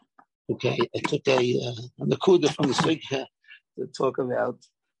Okay, I took a Nakuda from the Sugya to talk about,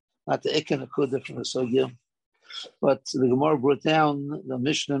 not the Ikan Nakuda from the Sugya, but the Gemara brought down the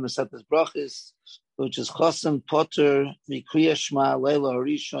Mishnah Mesetes Brachis, which is Chosam Potter Mikriya Shema Leila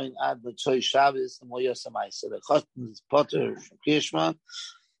Harishon Ad L'Tzoy Shabbos and Moyosamai. So the Chosam is Potter from Kriya Shema.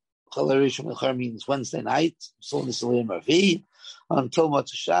 Chol Harishon Mechar means Wednesday night. So this is Ravi until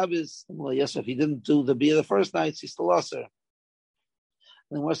Motzei Shabbos. Yes, if he didn't do the Bia the first night, he's still lost her.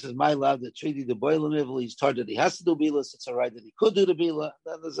 And what says my love that treaty the boiler level, he's told that he has to do Bila, so it's all right that he could do the Bila.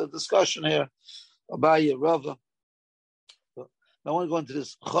 Then there's a discussion here about Rava. I want to go into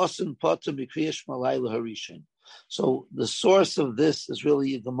this Chosin Potter Mikriya Shema Leila Harishon. So the source of this is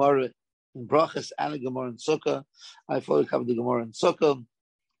really a Gemara in Brachas and a Gemara in Sukkah. I fully covered the Gemara in Sukkah.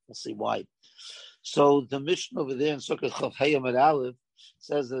 We'll see why. So the mission over there in Sukkah Chav Hayam at Aleph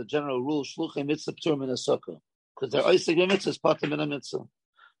says the general rule Shluchei Mitzvah P'tur Min Sukkah, because they're Oisig Mitzvah Potter Min Mitzvah.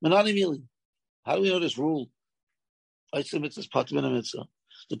 Menani Mili. How do we know this rule? Oisig Mitzvah Potter Min Mitzvah.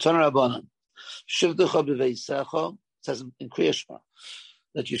 The Tanur Rabbanan Shivdecha B'Veisecha says in Kriya Shema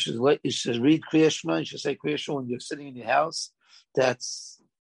that you should read Kriya Shema. You should say Kriya Shema when you're sitting in your house. That's,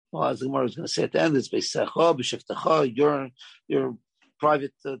 well, as the Gemara is going to say at the end, it's Beisecha, B'Shivtecha, your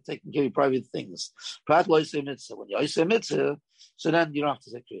private, taking care of your private things. Prat lo yisei mitzvah. When you say mitzvah, so then you don't have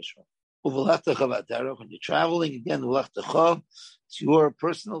to say Kriya Shema. When you're traveling, again, it's your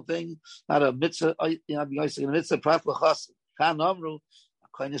personal thing, not a mitzvah. You're not being a mitzvah. Prat l'chasim. Kan amru,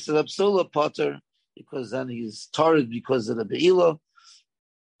 kind of set up Sula Potter, because then he's tarred because of the Be'ilah.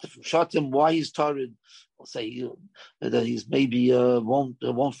 From Shatim, why he's tarred, we'll say that he's maybe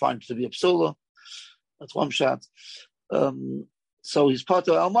won't find to be a psula. That's one shot. So he's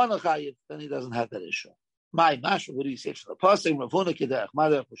Potter Almana Chayiv, then he doesn't have that issue. My Masha, what do you say? The Pasing, Ravuna Kedech,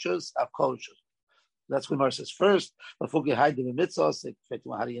 Madach Pushus, Avkol Shus. That's when Mar says first, before you hide the mitzvah,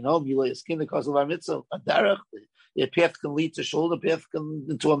 how do you know? You lay a skin because of our mitzvah. A derech, a path can lead to shoulder, a path can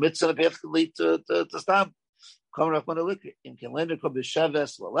into a mitzvah, a path can lead to stam. Come up on a liquor. In calendar, could be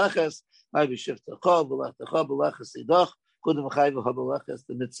Shaves, Laleches, maybe shift the Chav, Lalecha, Laleches, Idach, Kudim Chayv, Habaleches,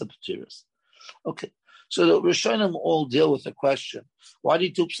 the mitzvah P'tiris. Okay. So the Rishonim all deal with the question, why do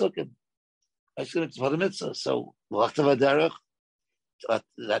you do psukim? I said it's for the mitzvah. So, Lachtav Derech,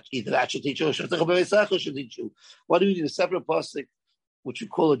 that either that should teach you or should teach you. Why do we need a separate pasuk, which we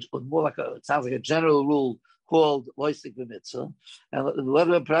call it more like it sounds like a general rule called loisik b'mitzvah, and let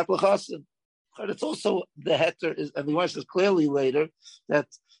it prat l'chasim. It's also the heter is, and the Gemara says clearly later that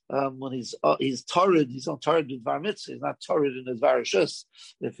when he's torrid, he's on torrid with var mitzvah. He's not torrid in his varishus.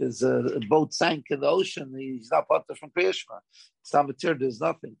 If his boat sank in the ocean, he's not potter from Kriya Shema. It's not material. There's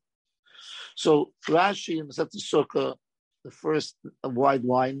nothing. So Rashi in the Sukkah, the first wide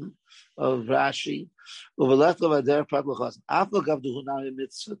line of Rashi,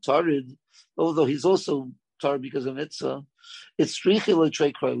 although he's also tarred because of mitzvah, it's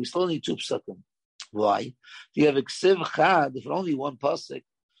strichel. We still need two psukim. Why? If you have ksiv chad, if only one pasuk,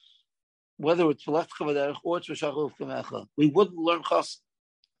 whether it's or it's v'shachol kamecha, we wouldn't learn chasim.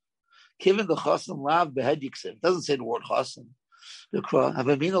 Given the chasim lav behed yiksiv, it doesn't say the word chasim. You're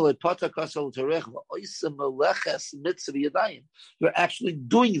actually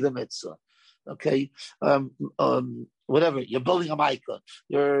doing the mitzvah. Okay, whatever. You're building a mitzvah.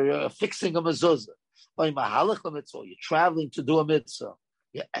 You're fixing a mezuzah. You're traveling to do a mitzvah.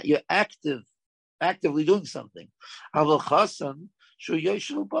 You're actively doing something.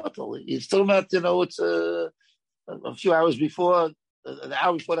 It's still not, it's a few hours before, an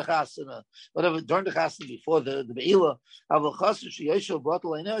hour before the chasana, whatever, during the chasana, before the be'ilah.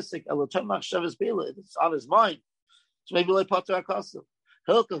 It's on his mind. So maybe like Potter HaKasim.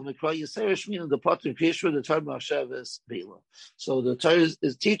 So the Torah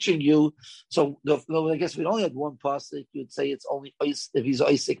is teaching you. So I guess if we only had one pasuk, you'd say it's only if he's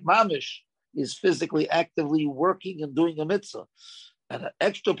Isaac Mamish, is physically actively working and doing a mitzvah. And an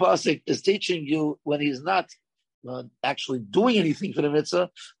extra pasuk is teaching you when he's not actually doing anything for the mitzvah,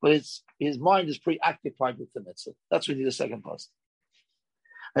 but his mind is preoccupied with the mitzvah. That's when you need a second pasuk.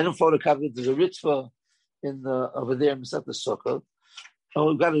 I don't photocopy it. There's a ritzvah over there in the Sukkah. Oh,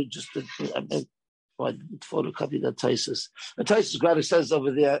 we've got to just photocopy that Taisus. The Taisus Grada says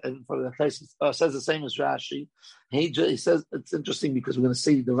over there, and for the Taisus says the same as Rashi. He says it's interesting because we're going to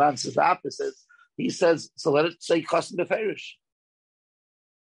see the Ran says the opposite. He says, so let it say Chasim Beferish.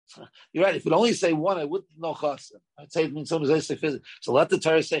 You're right. If it only say one, I wouldn't know Chasim. I'd say it means someone who's physics. So let the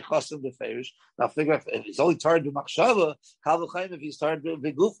Torah say Chasim Beferish. Now figure out if he's only tired with Machshava, Kavachayim, if he's tired with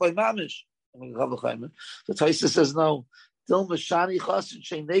Guf by Mamish. The Taisus says no. He's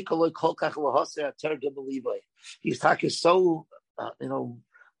talking so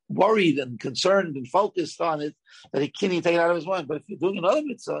worried and concerned and focused on it that he can't even take it out of his mind. But if you're doing another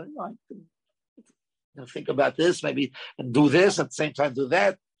mitzvah, I can think about this maybe and do this at the same time do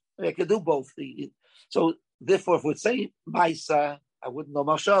that. I can do both. So therefore, if we would say Maisa, I wouldn't know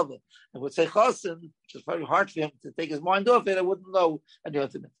Mashava. If we would say Chosin, which is very hard for him to take his mind off it, I wouldn't know any other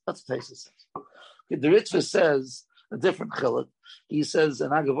thing. That's what Taisa says. Okay, the Ritva says a different chiluk. He says,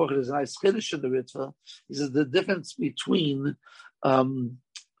 and Agavoch, there's a nice chiddush in the Ritva. He says the difference between doing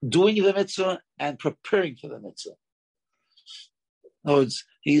the mitzvah and preparing for the mitzvah. In other words,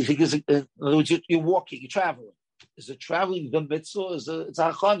 he gives. In other words, you're walking, you're traveling. Is it traveling the mitzvah? It's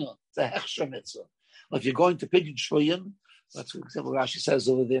a hachana. It's a hechsher mitzvah. Well, if you're going to Pidyon Shvuyim, that's for example Rashi says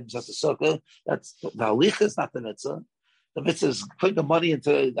over there in Sukkah. That's the halicha is not the mitzvah. The mitzvah is putting the money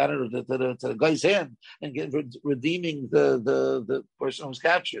into to the guy's hand and redeeming the person who's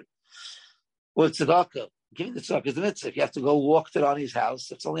captured. Or tzedakah. Giving the tzedakah is the mitzvah. If you have to go walk to Rani's house,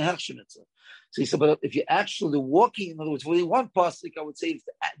 it's only hechsher mitzvah. So he said, but if you're actually walking, in other words, really one pasuk, I would say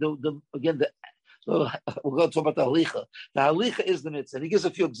so we're going to talk about the halicha. The halicha is the mitzvah. And he gives a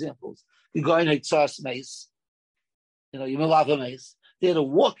few examples. You go in a tzas meis, you milava meis. There, the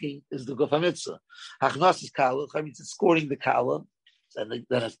walking is the gufa mitzvah. Hachnas is kala. That means it's scoring the kala, and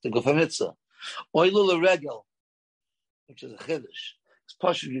then it's the gufa mitzvah. Oilu regel, which is a chiddush. It's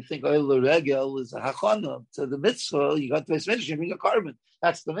possible you think oilu regel is a hachana to the mitzvah. You got to base mitzvah, you bring a carbon.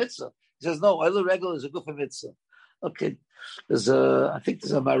 That's the mitzvah. He says no. Oilu regel is a gufa mitzvah. Okay, I think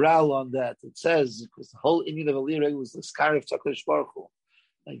there's a moral on that. It says because the whole Indian of Aliyah was the scar of HaKadosh Baruch Hu,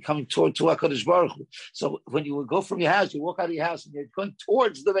 and coming to HaKadosh Baruch Hu. So when you would go from your house, you walk out of your house and you're going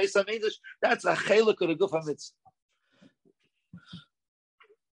towards the Beis HaMikdash. That's a cheluk of the Gufa Mitzvah.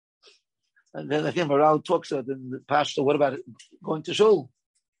 And then I think moral talks about in the Pashto. What about going to shul?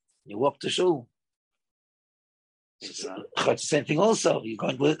 You walk to shul. It's the same thing. Also, you're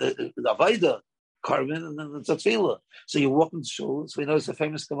going with the Avaida. Carbon and then it's a tefillah. So you're walking to shul. So we know it's a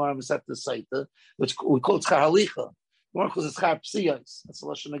famous Gemara Masechet Saita, which we call Tzchar Halicha. Gemara calls it Tzchar Psiyos. That's the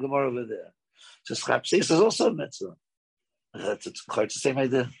lashon of Gemara over there. So Tzchar Psiyos is also a mitzvah. It's the same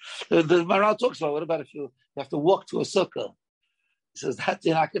idea. The Maharal talks about what about if you have to walk to a sukkah? He says that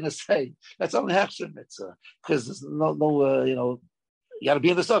you're not going to say that's only hechsher mitzvah because there's no you got to be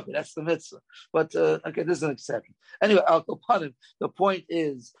in the sukkah. That's the mitzvah. But okay, this is an exception. Anyway, I'll go upon it. The point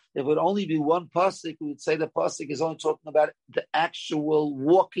is, if it would only be one pasuk, we would say the pasuk is only talking about the actual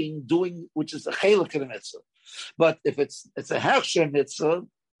walking, doing, which is a cheluk in the mitzvah. But if it's a hechsher mitzvah,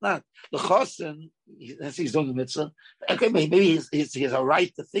 not the chosin, he's doing the mitzvah. Okay, maybe he has a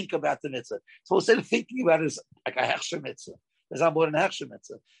right to think about the mitzvah. So instead of thinking about it as like a hechsher mitzvah, there's not more than a hechsher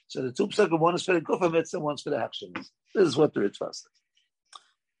mitzvah. So the two psukim, one is for the gufa mitzvah, one's for the hechsher mitzvah. This is what the Ritva says.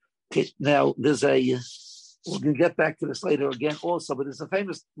 Okay, now we're going to get back to this later again also, but there's a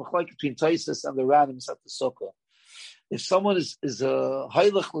famous machlokes between Taisus and the Ranim at the Sukkah. If someone is a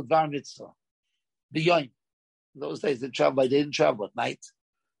haylech l'dvar mitzvah, b'yoyim, in those days they travel by day, they didn't travel at night.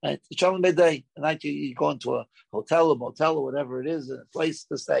 Right? You're traveling by day. At night you go into a hotel, a motel, or whatever it is, a place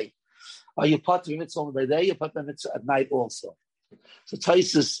to stay. Are you part of the mitzvah only by day? You part of the mitzvah at night also. So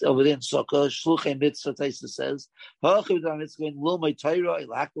Taisus over there in Sukkah, Shluchei Mitzvah, Taisus says, lift a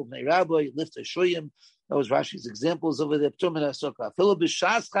shuyim. That was Rashi's examples over there.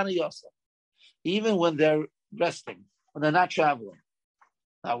 Even when they're resting, when they're not traveling.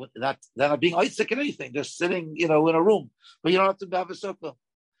 Now, they're not being oitzik or anything. They're sitting, in a room. But you don't have to have a sukkah.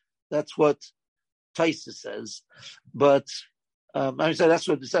 That's what Taisus says. But I said that's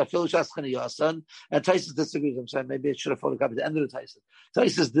what it said. And Taisus disagrees. I'm saying maybe I should have photocopied the end of the Taisus.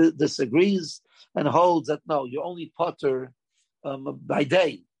 Taisus disagrees and holds that no, you're only potter by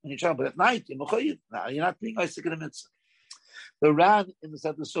day when you travel, but at night you're not being oisik in the mitzvah. The Ran in the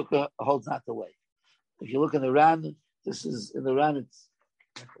Sefer Sukkah holds not the way. If you look in the Ran, this is in the Ran. It's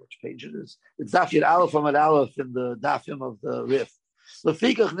I don't know which page it is. It's Daf Yud Aleph from Aleph in the Dafim of the Rif.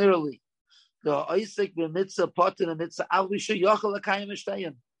 Lefikach nearly. The Isaac mitzvah potter and mitzvah avlisha yochel akayim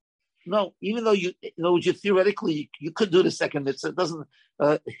mishtayim. No, even though you theoretically you could do the second mitzvah, it doesn't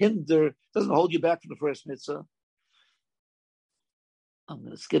doesn't hold you back from the first mitzvah. I'm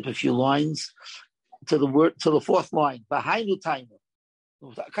going to skip a few lines to the fourth line. Behind timer.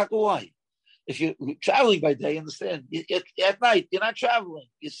 Why? If you're traveling by day, understand. At night, you're not traveling.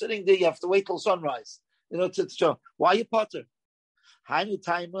 You're sitting there. You have to wait till sunrise. To show. Why are you potter? Since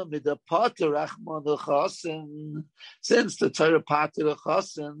the Torah pater the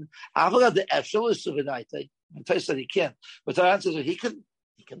chosin, the efshel is suvenaita. Torah said he can't, but the answer is he can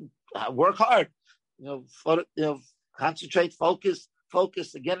work hard. Concentrate, focus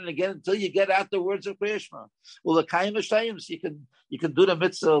focus again and again until you get out the words of Kriyashma. Well, the Kaim Hashem, so you can do the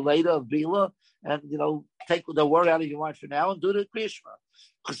mitzvah later of Bila, and take the word out of your mind for now and do the Kriyashma.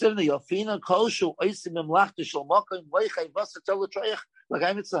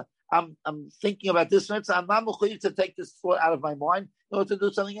 I'm thinking about this mitzvah. I'm not mechuyev to take this thought out of my mind in order to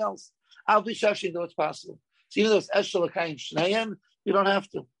do something else. I'll be shashing though it's possible. So even though it's eshel l'kaim shnayim, you don't have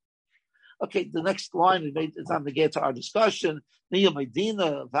to. Okay, the next line we made. It's time to get to our discussion. Of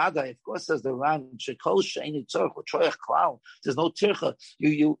course, says the Ran shekol she'eni tzorach l'troyach klal. There's no tircha.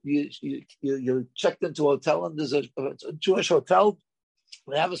 You checked into a hotel and there's a Jewish hotel.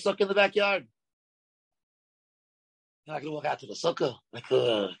 They have a sukkah in the backyard. You're not going to walk out to the sukkah.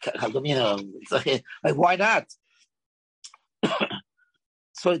 Like why not?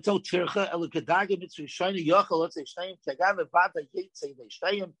 So it's no tircha. Elukadaga mitzvah shayne yochel. Let's say shnayim kagam v'vada yitzei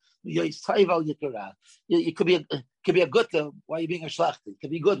v'shnayim yoyistayv al yikara. It could be a good. Why are you being a shlachti? It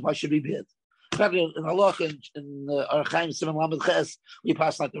could be good. Why should it be bad? In Allah in Archaim Simon Lamed Ches we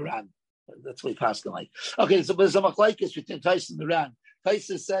pass like the Ran. That's what we pass like. Okay, so there's a machlokes between Tyson and the Ran.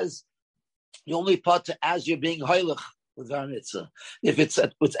 Tyson says you only part as you're being hoylech with Var Mitzvah. But it's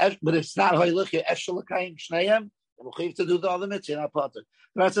not hoylech, you're eshel l'kaim shnayim. You to do the other mitzvah, you're not part. The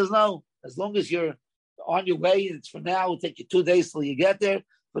Ran says no. As long as you're on your way, it's for now. It'll take you 2 days till you get there.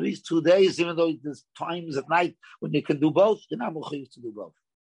 For these 2 days, even though there's times at night when you can do both, you're not mechuyev to do both.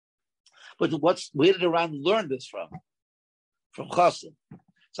 But where did the Ran learn this from? From Chassid.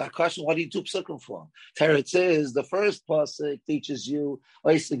 So our question, what do you do psukim for? Teretz is the first pasuk teaches you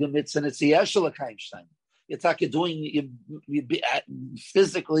oisig mitzvah and it's the eshel l'kaim shnayim. You're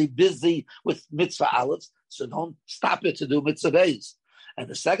physically busy with mitzvah aleph, so don't stop it to do mitzvah beis. And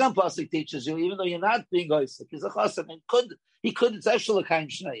the second pasuk teaches you, even though you're not being oisig, he's a chassid, and it's eshel l'kaim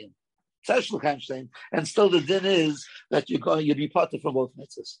shnayim. And still the din is that you'll be potter from both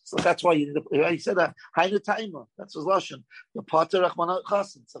mitzvahs. So that's why he said that Hainu Taima. That's his lashon. You're potter Rachmana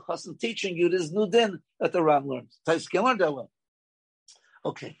Chassan. So Chassan teaching you this new din that the Ram learns. Taiskin learned that one.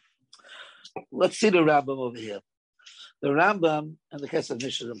 Okay. Let's see the Rambam over here. The Rambam and the case of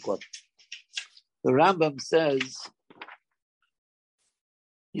Mishnah Club. The Rambam says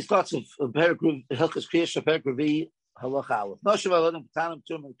he starts with Hilchos Kriyashma Perek Revi Halach Aleph. Noshav Alodim Tanim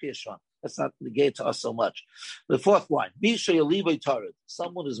Turman Kriyashma. That's not negate to us so much. The fourth line,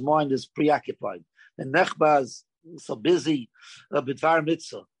 someone whose mind is preoccupied. And Nechbaz, so busy, Bidvar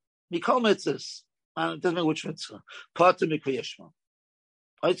Mitzvah. Mikol Mitzvahs, it doesn't matter which Mitzvah. Pater Mikriyashma.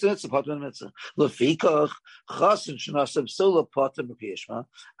 It's a Pater Mitzvah. Lefikach, Chasen Shnasav Sula Pater Mikriyashma.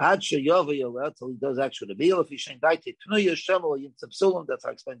 Ad Shayava Yolet, till he does actually the meal. If he shan't die, Pnuya Shemal Yintzab Sulam, that's how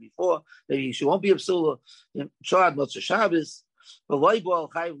I explained before, that he won't be of Sula. Shad Motzah Shabbos.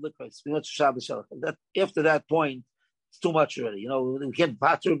 That after that point, it's too much already. We can't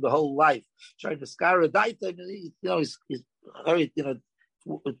patter him the whole life. Trying to scar a diet. He's very, he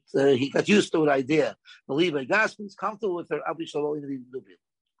got used to the idea. Believe it, he's comfortable with her.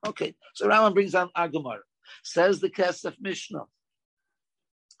 Okay, so Rambam brings on our Gemara. Says the Kesef Mishnah.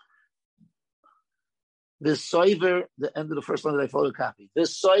 This soiver, the end of the first one that I photocopy.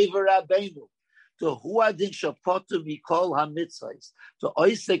 This soiver Rabbeinu. To huadin shapotu mikol hamitzvahs. To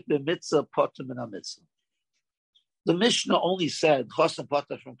oisek b'mitzvah potu min hamitzvah. The Mishnah only said chosan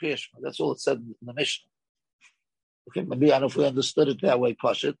potu from Kriyashma. That's all it said in the Mishnah. Okay, maybe I don't know if we understood it that way,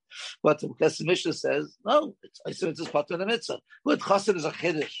 Pashit. But because the Mishnah says, no, I said it's potu min hamitzvah. But chosan is a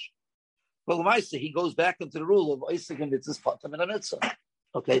chiddush. Well, Lamaisa, he goes back into the rule of oisek and mitzvahs potu min hamitzvah.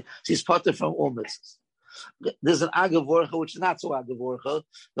 Okay, so he's potu from all mitzvahs. There's an Agavorcha, which is not so Agavorcha.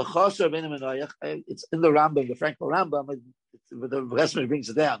 The Chosar Ben Menayach, it's in the Rambam, the Frankel Rambam, the Resmer brings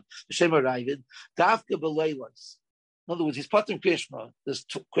it down. The Shema Ravid, Dafka Beleilas. In other words, he's Patim Krishma. There's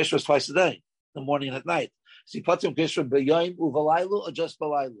Krishma twice a day, in the morning and at night. So he Patim Krishma Beyoim Uvalaylu or just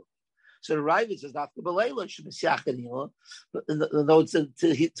Belaylu. So the Ravid says Dafka Beleilas should be Siachanila. But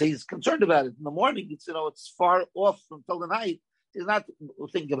he's concerned about it. In the morning, it's far off until the night. He's not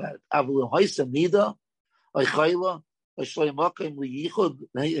thinking about it. Avalu Hoysam Nida. He can't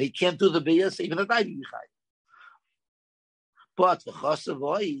do the biyas even at night. But the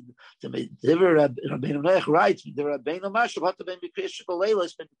chasavoid to make Rabbeinu Nech writes the Rabbeinu Mashav had to be Krishna for Leila,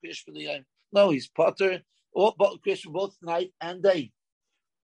 it's been Krishna for the yom. No, he's potter Krishna both night and day.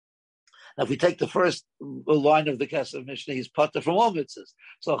 Now, if we take the first line of the Kesef Mishnah, he's potter from all mitzvahs.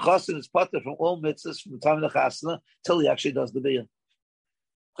 So Chasen is potter from all mitzvahs from the time of the Chasana till he actually does the biyah.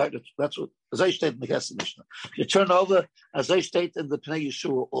 That's what as I state in the Kesef Mishnah. If you turn over, as I state in the Pnei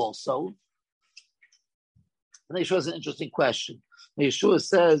Yeshua also, Pnei Yeshua is an interesting question. Pnei Yeshua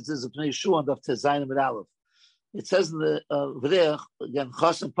says there's a Pnei Yeshua on the Tezayin and Aleph. It says in the over there again,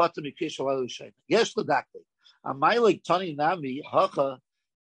 Chas and Pater Mikriya Shalai L'Shayna. Yes, L'Dakli. Amay like Tani Nami Hacha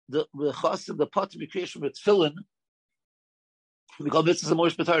the Chas and the Pater Mikriya with Tefillin. We call mitzvahs more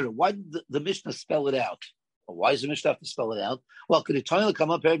specific. Why did the Mishnah spell it out? Or why does the Mishnah have to spell it out? Well, could it finally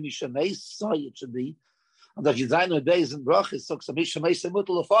come up here? Mishamei saw it should be. And the Yizayin days in Brachis so Mishamei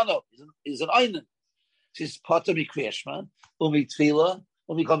Semutul Lefano is an Einen. She's Pater Mikriya Shema, Umi Tefillah,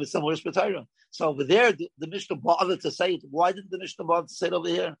 Umi call mitzvahs more specific. So over there, the Mishnah bothered to say it. Why didn't the Mishnah bother to say it over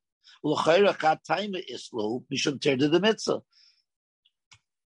here? The mitzvah.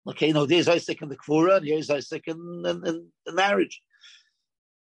 Okay, there's Isaac in the Kvura, and here's Isaac in the marriage.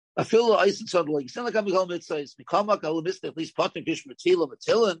 I feel like Isaac said, like, it's not like I'm going to mitzvah. It's Mikamak, I'll miss at least Pater Kishma Tefillah,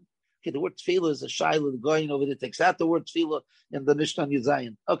 Matilin. Okay, the word Tefillah is a Shaila, going over there, takes out the word Tefillah in the Mishnah and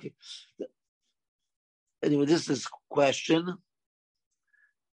Yizayin. Okay. Anyway, this is question.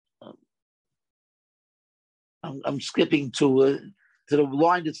 I'm skipping to the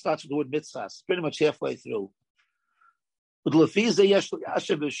line that starts with the word mitzvah. It's pretty much halfway through. But lefiza yesh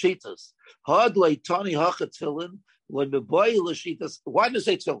yashem b'shitas hard leitani hacha tefillin when beboy l'shitas. Why does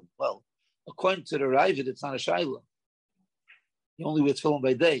it say tefillin? Well, according to the Ravid, it's not a shayla. He only wears tefillin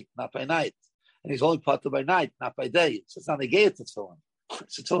by day, not by night, and he's only pater by night, not by day. So it's not negated to tefillin.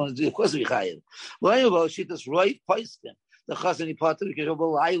 So tefillin, of course, we chayiv. Well, about shitas right paiskin the chazani pater because of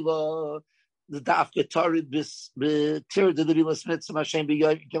Laila. The daf getarid bis tir the bilas mitzvah Hashem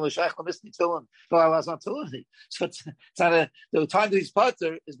b'yoyim kilo shaykh l'misni tefillin. So I was not tefillin. So it's not the time that he's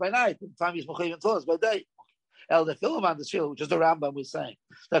pater is by night. The time he's mechayiv tefillin is by day. El the film on the tefillin, which is the Rambam was saying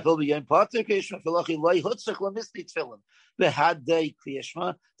that will be yoyim pater kishma filachi loy hutzach l'misni tefillin. Behad day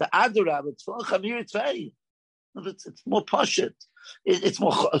kriyishma the adarab tefillin chamir tvei. It's more pashut. It's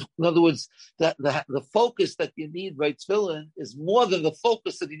more. In other words, that the focus that you need by tefillin is more than the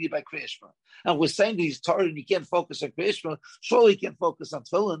focus that you need by kriyishma. And we're saying that he's Torah and he can't focus on kriyishma. Surely he can focus on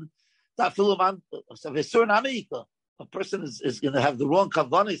tefillin. That tefillin, a person is going to have the wrong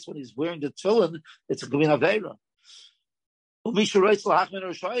kavanis when he's wearing the tefillin. It's a gavin aveira.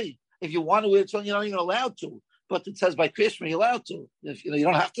 If you want to wear tefillin, you're not even allowed to. But it says by kriyishma you're allowed to. If you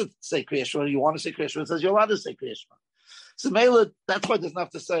don't have to say kriyishma. You want to say kriyishma. It says you're allowed to say kriyishma. So Mela, that's why it doesn't have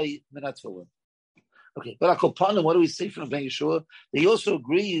to say minat tefillin. Okay, but Akopanim, what do we see from Ben Yeshua? He also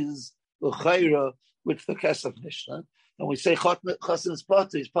agrees with Chayra with the Kesef Mishnah, and we say Chasen is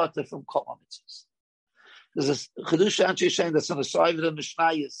Pater, he's Pater from Kol Mitzvahs. There's a Chedush Anshe Shem that's on the side of the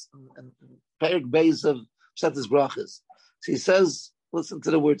Mishnayos and Perik Beis of Shetas Brachas. So he says, listen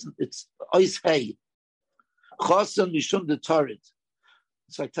to the words. It's Ois Hey Chasen Mishum de Tarit.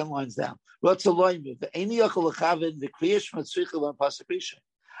 It's like 10 lines down. Says the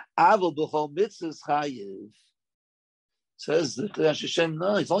Hashem,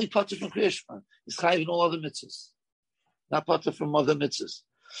 no, it's only Pater from Kriyishma. It's chayiv in all other mitzvahs, not Pater from other mitzvahs.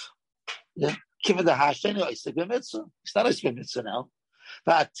 Yeah, given the Hashem, it's a mitzvah. It's not a mitzvah now.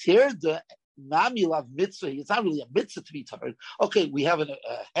 But here the Nami mitzvah. It's not really a mitzvah to be tarid. Okay, we have a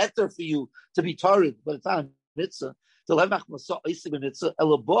heter for you to be tarid, but it's not a mitzvah. Yeah, it's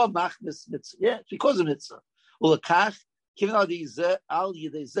because of mitzvah. In other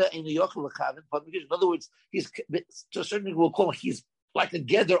words, he's to a certain degree we'll call him, he's like a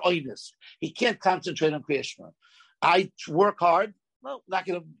geder oinus. He can't concentrate on kriyishma. I work hard. No, not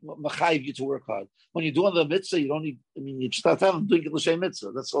going to machayiv you to work hard. When you're doing the mitzvah, you don't need. I mean, you just start having doing it l'shem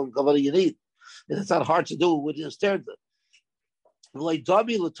mitzvah. That's all you need. And it's not hard to do with your stairs. Okay,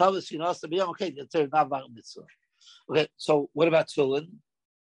 okay, so what about tefillin?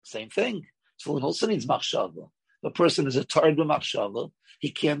 Same thing. Tefillin also needs machshava. The person is a tired with machshava.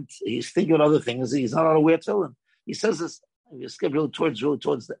 He's thinking of other things. He's not aware of tefillin. He says this, we skip really towards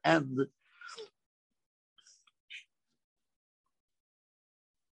the end.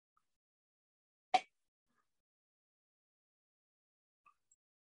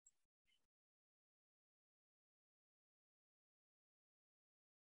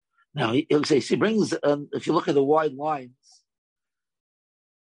 Now he'll say, he brings. If you look at the wide lines,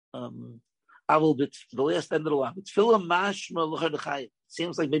 I will be the last end of the line. It's tefillin mashma l'chad chayim.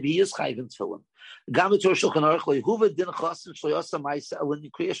 Seems like maybe he is chayim in tefillin. Gamitor Shulchan Aruch lehuva din chasin shloyasa ma'isa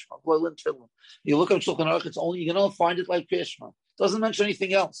elin kriyishma loylin tefillin. You look at Shulchan Aruch, it's only you can only find it like kriyishma. Doesn't mention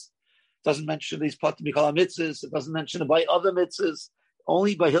anything else. Doesn't mention these patim mikol mitzvahs. It doesn't mention it by other mitzvahs.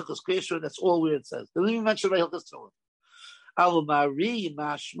 Only by hilchos kriyishma. That's all where it says. Doesn't even mention by hilchos tefillin. Al Mari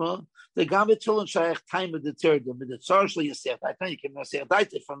Mashma, the Gambit Tillin Shaykh time of the third, the Tsarshli Yosef. I think you can say a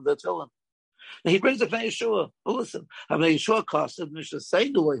from the Tillin. He brings up Yeshua. Well, listen, Yeshua cost of Mishnah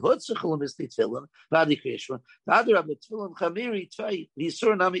say the way Hutzachel Misti Tillin, Vadi Krishma, the other of the Tillin Chamiri Tvei, the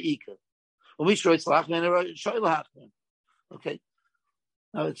Sur Nami Ika. Okay.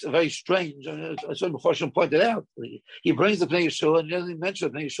 Now it's very strange. As Mephoshim pointed out, he brings the Pnei Yeshua and he doesn't mention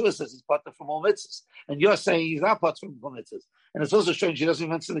Pnei Yeshua says he's part from all mitzvahs, and you're saying he's not part from all mitzvahs. And it's also strange he doesn't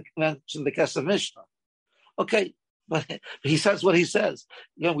mention the Kesef Mishnah. Okay, but he says what he says.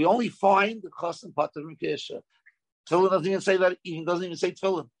 We only find the Chosin part from Kesef. Tefillin doesn't even say that. Even doesn't even say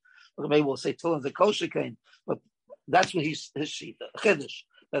Tefillin. Well, maybe we'll say Tefillin the kosher came, but that's what his sheet chiddush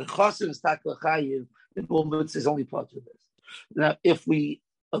that Chosin is takla chayiv. The all mitzvahs is only part of this. Now, if we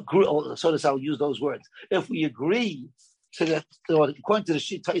agree, so I'll use those words. If we agree to that, according to the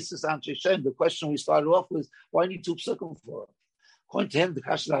Shit Taisus Anshe Shem, the question we started off with, why need two psukim for? According to him, the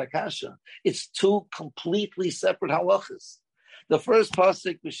kasha is not a kasha. It's two completely separate halachas. The first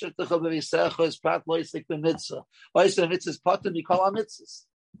pasuk, B'shirtecha b'visecha, is pat loisik b'mitzvah. Loisik b'mitzvah is patim mikol ha-mitzvahs.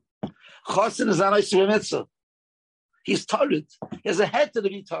 Chosin is not loisik b'mitzvah. He's tarid. He has a head to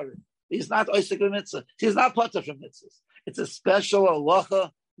be tarid. He's not oisik b'mitzvah. He's not patim from mitzvahs. It's a special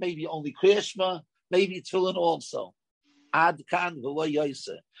halacha, maybe only Kriyashma, maybe Tefillin also. Ad kan v'lo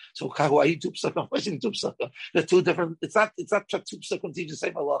yoyse. So why two psukim? Why is it two psukim? They're two different. It's not two psukim teach the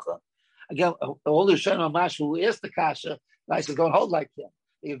same halacha. Again, the older Shem Amash who asked the kasha, and I said, don't hold like him.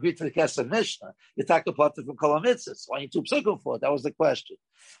 They agreed to the Kesef Mishnah. You talk about it from Kol HaMitzvahs. Why you two psukim for? That was the question.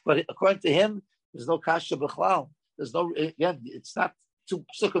 But according to him, there's no kasha b'chlal. There's no, again, it's not two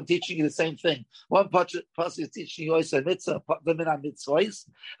psukim teaching you the same thing. One pasuk is teaching you a mitzvah, the minah mitzvahs,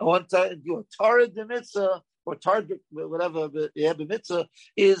 and one time you Torah the mitzvah or Torah whatever the mitzvah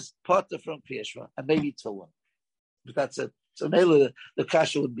is part from Kriyashma and maybe Tefillin. But that's it. So maybe the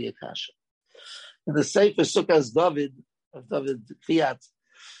kasha would be a kasha. And the Sefer Sukkah's David Fiat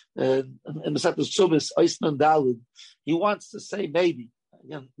in Masechtas Chubis Oisman Dalud, he wants to say maybe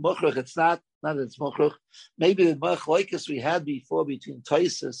again Mochrach. It's not that it's Mochrach. Maybe the Machloikis we had before between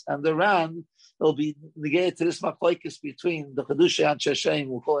Taisus and the Ran will be negated to this Machloikis between the Chedusha and Sheshem.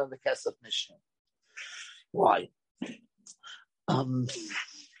 We'll call it the Kesef Mishnah. Why?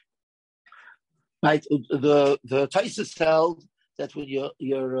 Right. The Taisus held that when you're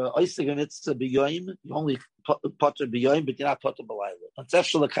oisig mitzvah b'yoyim, you only potter b'yoyim, but you're not potter b'layla. On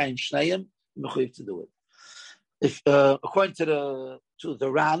tzefshel l'kayim shneim, you're mechuyev to do it. If according to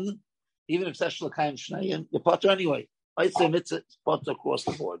the Ran, even if tzefshel l'kayim shneim, you're potter anyway. Oisig mitzvah is potter across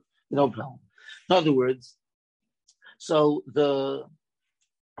the board, no problem. In other words,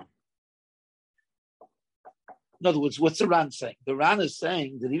 what's the Ran saying? The Ran is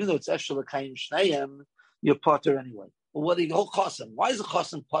saying that even though it's tzefshel l'kayim shneim, you're potter anyway. Well, what the whole chosim? Why is a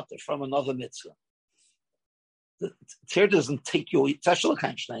chosim potter from another mitzvah? The Torah doesn't take you. Teshel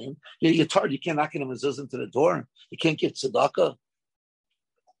l'kaim shnayim. You're tired. You can't knock in a mezuzah into the door. You can't give tzedakah.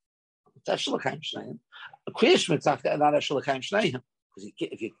 Teshel l'kaim shnayim. A kriyashma, it's not teshel l'kaim shnayim because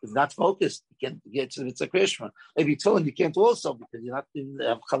if you're not focused, you can't get to the mitzvah kriyashma. Maybe tefillin you can't also because you're not in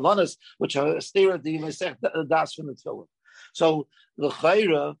chalonas, which are stira the yimesech das from the tefillin. So the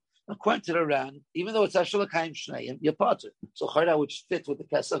chayra. According to the Ran, even though it's Eshel L'Kaim Shneim, you're potter. So Chayra, which fits with the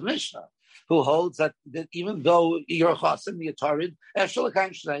Kesef Mishnah, who holds that even though you're a Chasim, you're Tarid, Eshel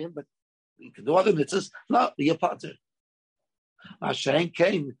L'Kaim Shneim, but you can do other mitzvahs, no, you're potter. Mashain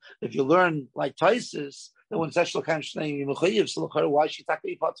came, if you learn like Taisus, that when it's Eshel L'Kaim Shneim, you're Mechayiv, so Chayra, why should you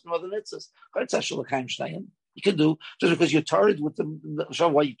take potter from other mitzvahs? Chayra, it's Eshel L'Kaim Shneim. You can do, just because you're Tarid with the show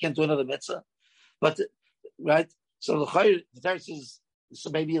why you can't do another mitzvah. But, right? So the Chayra, the Taisus, so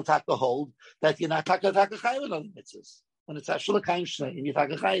maybe you'll take the hold that you're not taka chayiv on other mitzvahs. When it's actually kaim shnei, and you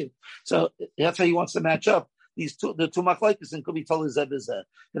taka chayiv. So that's how he wants to match up the two machlokes, and could be told zeh b'zeh.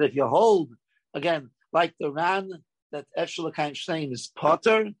 That if you hold again like the Ran that actually kaim shnei is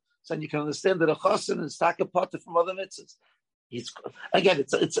potter, so then you can understand that a chosin is taka potter from other mitzvahs. It's a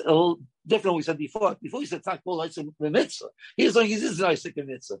little different. We said before. Before he said it's not called oisik mitzvah. He's an oisik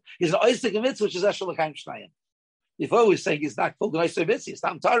mitzvah. He's an oisik mitzvah which is actually kaim shnei. Before we were saying he's not called Oisik Mitzvah, he's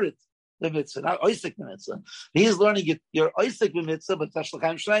not Tarit the Mitzvah, not Oisik Mitzvah. He's learning your Oisik Mitzvah, but Teshel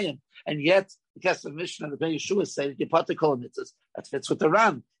L'Kaim Shneim. And yet, the Kesef Mishnah and the Bnei Yeshua say that you're part of Kol Mitzvahs. That fits with the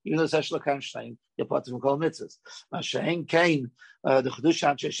Ran. Even though it's Teshel L'Kaim Shneim, you're part of Kol Mitzvahs. Mashain Kain, the Chedusha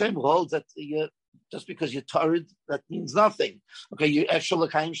Anshe Shem holds that just because you're Tarit, that means nothing. Okay, you're Teshel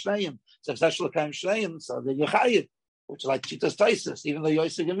L'Kaim Shneim. So if Teshel L'Kaim Shneim, so then you're Chayiv, which is like Chitas Taisus. Even though you're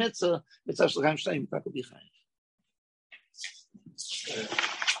Oisik Mitzvah, it's Teshel L'Kaim Shneim, that could be Chayiv.